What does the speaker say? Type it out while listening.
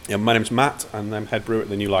Yeah, my name's Matt, and I'm head brewer at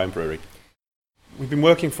the New Lion Brewery. We've been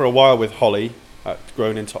working for a while with Holly at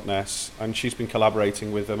Grown in Totnes, and she's been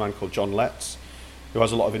collaborating with a man called John Letts, who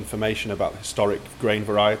has a lot of information about historic grain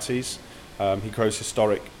varieties. He grows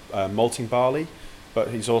historic malting barley, but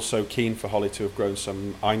he's also keen for Holly to have grown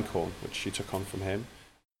some einkorn, which she took on from him.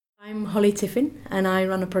 I'm Holly Tiffin, and I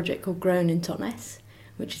run a project called Grown in Totnes,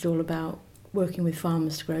 which is all about working with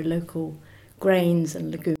farmers to grow local grains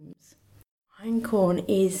and legumes. Einkorn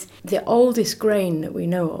is the oldest grain that we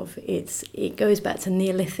know of. It goes back to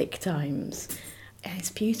Neolithic times. And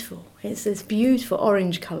it's beautiful. It's this beautiful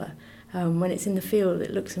orange colour. When it's in the field,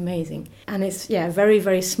 it looks amazing. And it's, very,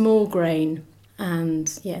 very small grain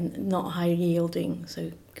and, not high yielding,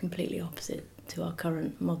 so completely opposite to our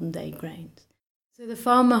current modern day grains. So the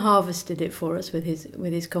farmer harvested it for us with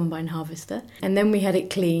his combine harvester, and then we had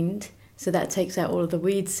it cleaned. So that takes out all of the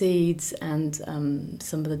weed seeds and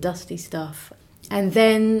some of the dusty stuff. And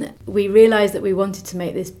then we realised that we wanted to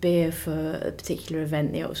make this beer for a particular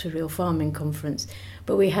event, the Oxford Real Farming Conference,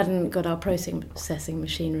 but we hadn't got our processing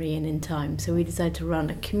machinery in time. So we decided to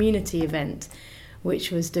run a community event,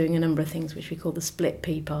 which was doing a number of things, which we call the Split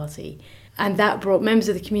Pea Party. And that brought members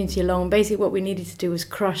of the community along. Basically what we needed to do was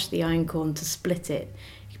crush the einkorn to split it,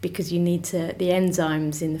 because the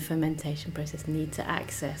enzymes in the fermentation process need to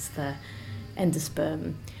access the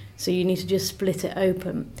endosperm. So you need to just split it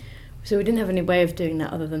open. So we didn't have any way of doing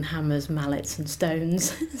that other than hammers, mallets and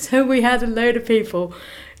stones. So we had a load of people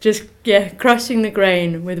just, crushing the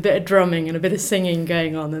grain with a bit of drumming and a bit of singing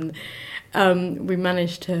going on. And we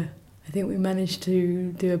managed to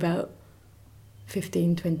do about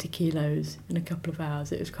 15, 20 kilos in a couple of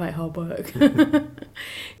hours. It was quite hard work,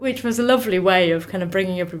 which was a lovely way of kind of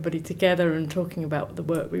bringing everybody together and talking about the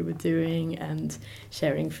work we were doing and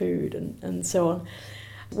sharing food and so on.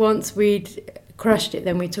 Once we'd crushed it,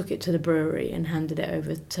 then we took it to the brewery and handed it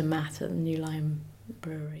over to Matt at the New Lion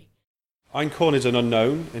Brewery. Einkorn is an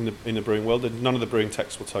unknown in the brewing world, and none of the brewing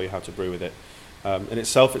texts will tell you how to brew with it. In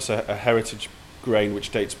itself, it's a heritage grain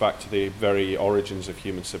which dates back to the very origins of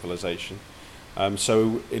human civilization.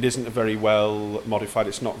 So it isn't very well modified,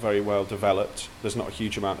 it's not very well developed. There's not a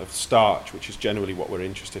huge amount of starch, which is generally what we're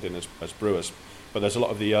interested in as brewers. But there's a lot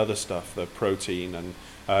of the other stuff, the protein, and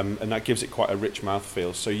that gives it quite a rich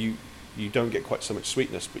mouthfeel. So you don't get quite so much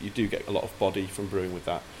sweetness, but you do get a lot of body from brewing with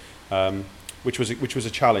that, which was a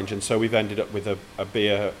challenge. And so we've ended up with a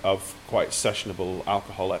beer of quite sessionable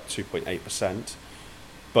alcohol at 2.8%,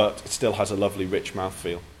 but it still has a lovely rich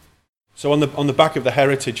mouthfeel. So on the back of the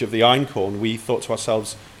heritage of the einkorn, we thought to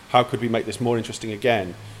ourselves, how could we make this more interesting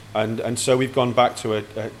again? And so we've gone back to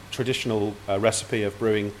a traditional recipe of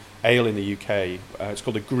brewing ale in the UK. It's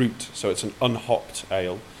called a Groot, so it's an unhopped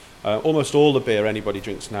ale. Almost all the beer anybody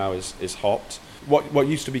drinks now is hopped. What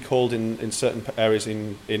used to be called in certain areas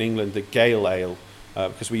in England the Gale ale,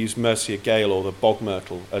 because we use Mercia Gale or the bog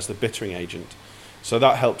myrtle as the bittering agent. So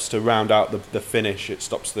that helps to round out the finish. It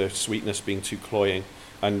stops the sweetness being too cloying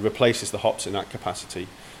and replaces the hops in that capacity.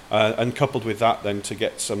 And coupled with that then, to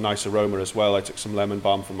get some nice aroma as well, I took some lemon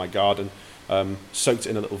balm from my garden, soaked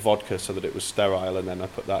it in a little vodka so that it was sterile, and then I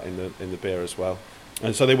put that in the beer as well.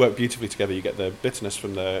 And so they work beautifully together. You get the bitterness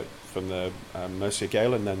from the Mercia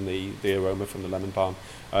Gale, and then the aroma from the lemon balm.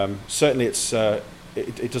 Certainly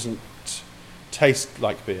it doesn't taste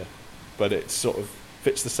like beer, but it sort of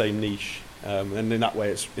fits the same niche. And in that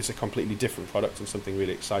way it's a completely different product and something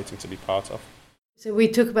really exciting to be part of. So we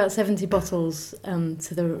took about 70 bottles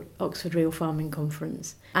to the Oxford Real Farming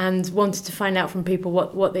Conference and wanted to find out from people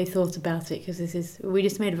what they thought about it, because we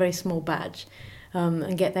just made a very small batch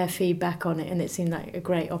and get their feedback on it, and it seemed like a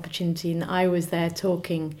great opportunity. And I was there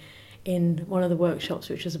talking in one of the workshops,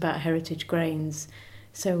 which was about heritage grains.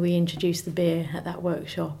 So we introduced the beer at that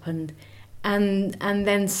workshop and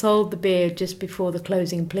then sold the beer just before the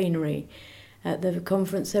closing plenary. At the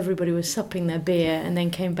conference, everybody was supping their beer and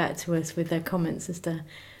then came back to us with their comments as to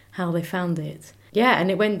how they found it. Yeah,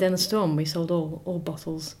 and it went down a storm. We sold all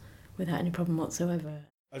bottles without any problem whatsoever.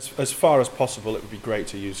 As far as possible, it would be great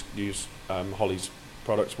to use Holly's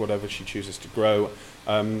products, whatever she chooses to grow.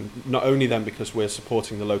 Not only then because we're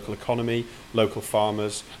supporting the local economy, local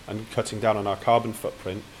farmers, and cutting down on our carbon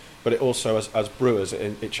footprint, but it also, as brewers,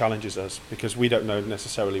 it challenges us, because we don't know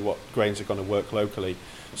necessarily what grains are going to work locally.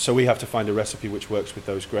 So we have to find a recipe which works with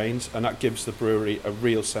those grains, and that gives the brewery a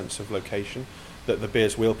real sense of location, that the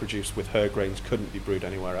beers we'll produce with her grains couldn't be brewed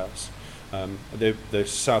anywhere else. The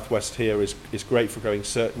southwest here is great for growing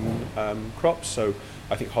certain crops, so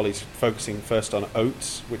I think Holly's focusing first on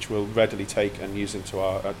oats, which we'll readily take and use into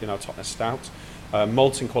our Totnes Stout.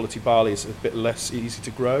 Malting quality barley is a bit less easy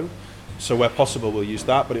to grow, So where possible, we'll use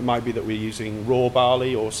that, but it might be that we're using raw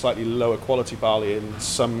barley or slightly lower quality barley in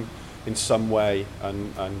some way,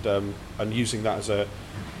 and using that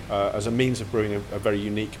as a means of brewing a very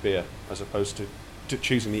unique beer, as opposed to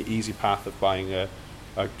choosing the easy path of buying a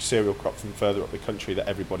cereal crop from further up the country that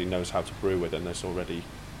everybody knows how to brew with, and there's already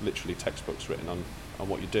literally textbooks written on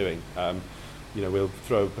what you're doing. We'll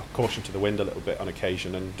throw caution to the wind a little bit on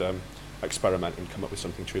occasion and experiment and come up with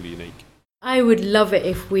something truly unique. I would love it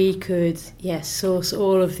if we could, source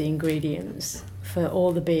all of the ingredients for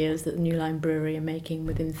all the beers that the New Line Brewery are making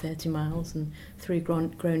within 30 miles, and through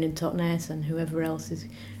Grown in Totnes and whoever else is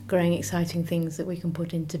growing exciting things that we can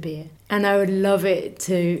put into beer. And I would love it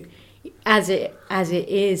to, as it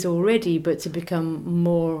is already, but to become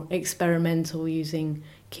more experimental using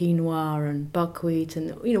quinoa and buckwheat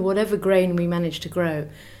and whatever grain we manage to grow,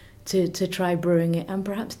 to try brewing it and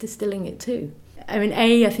perhaps distilling it too. I mean,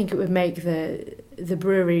 I think it would make the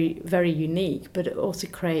brewery very unique, but it also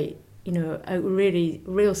create a really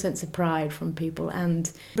real sense of pride from people,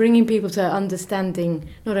 and bringing people to understanding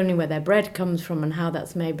not only where their bread comes from and how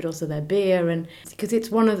that's made, but also their beer. And because it's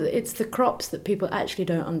the crops that people actually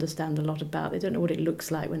don't understand a lot about. They don't know what it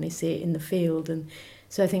looks like when they see it in the field. And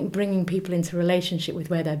so I think bringing people into relationship with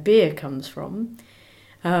where their beer comes from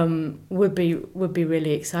would be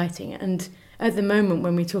really exciting. And at the moment,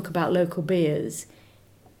 when we talk about local beers,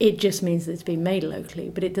 it just means that it's been made locally,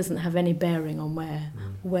 but it doesn't have any bearing on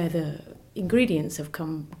where the ingredients have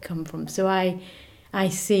come from. So I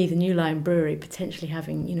see the New Line Brewery potentially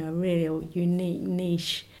having a real unique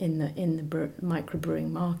niche in the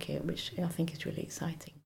microbrewing market, which I think is really exciting.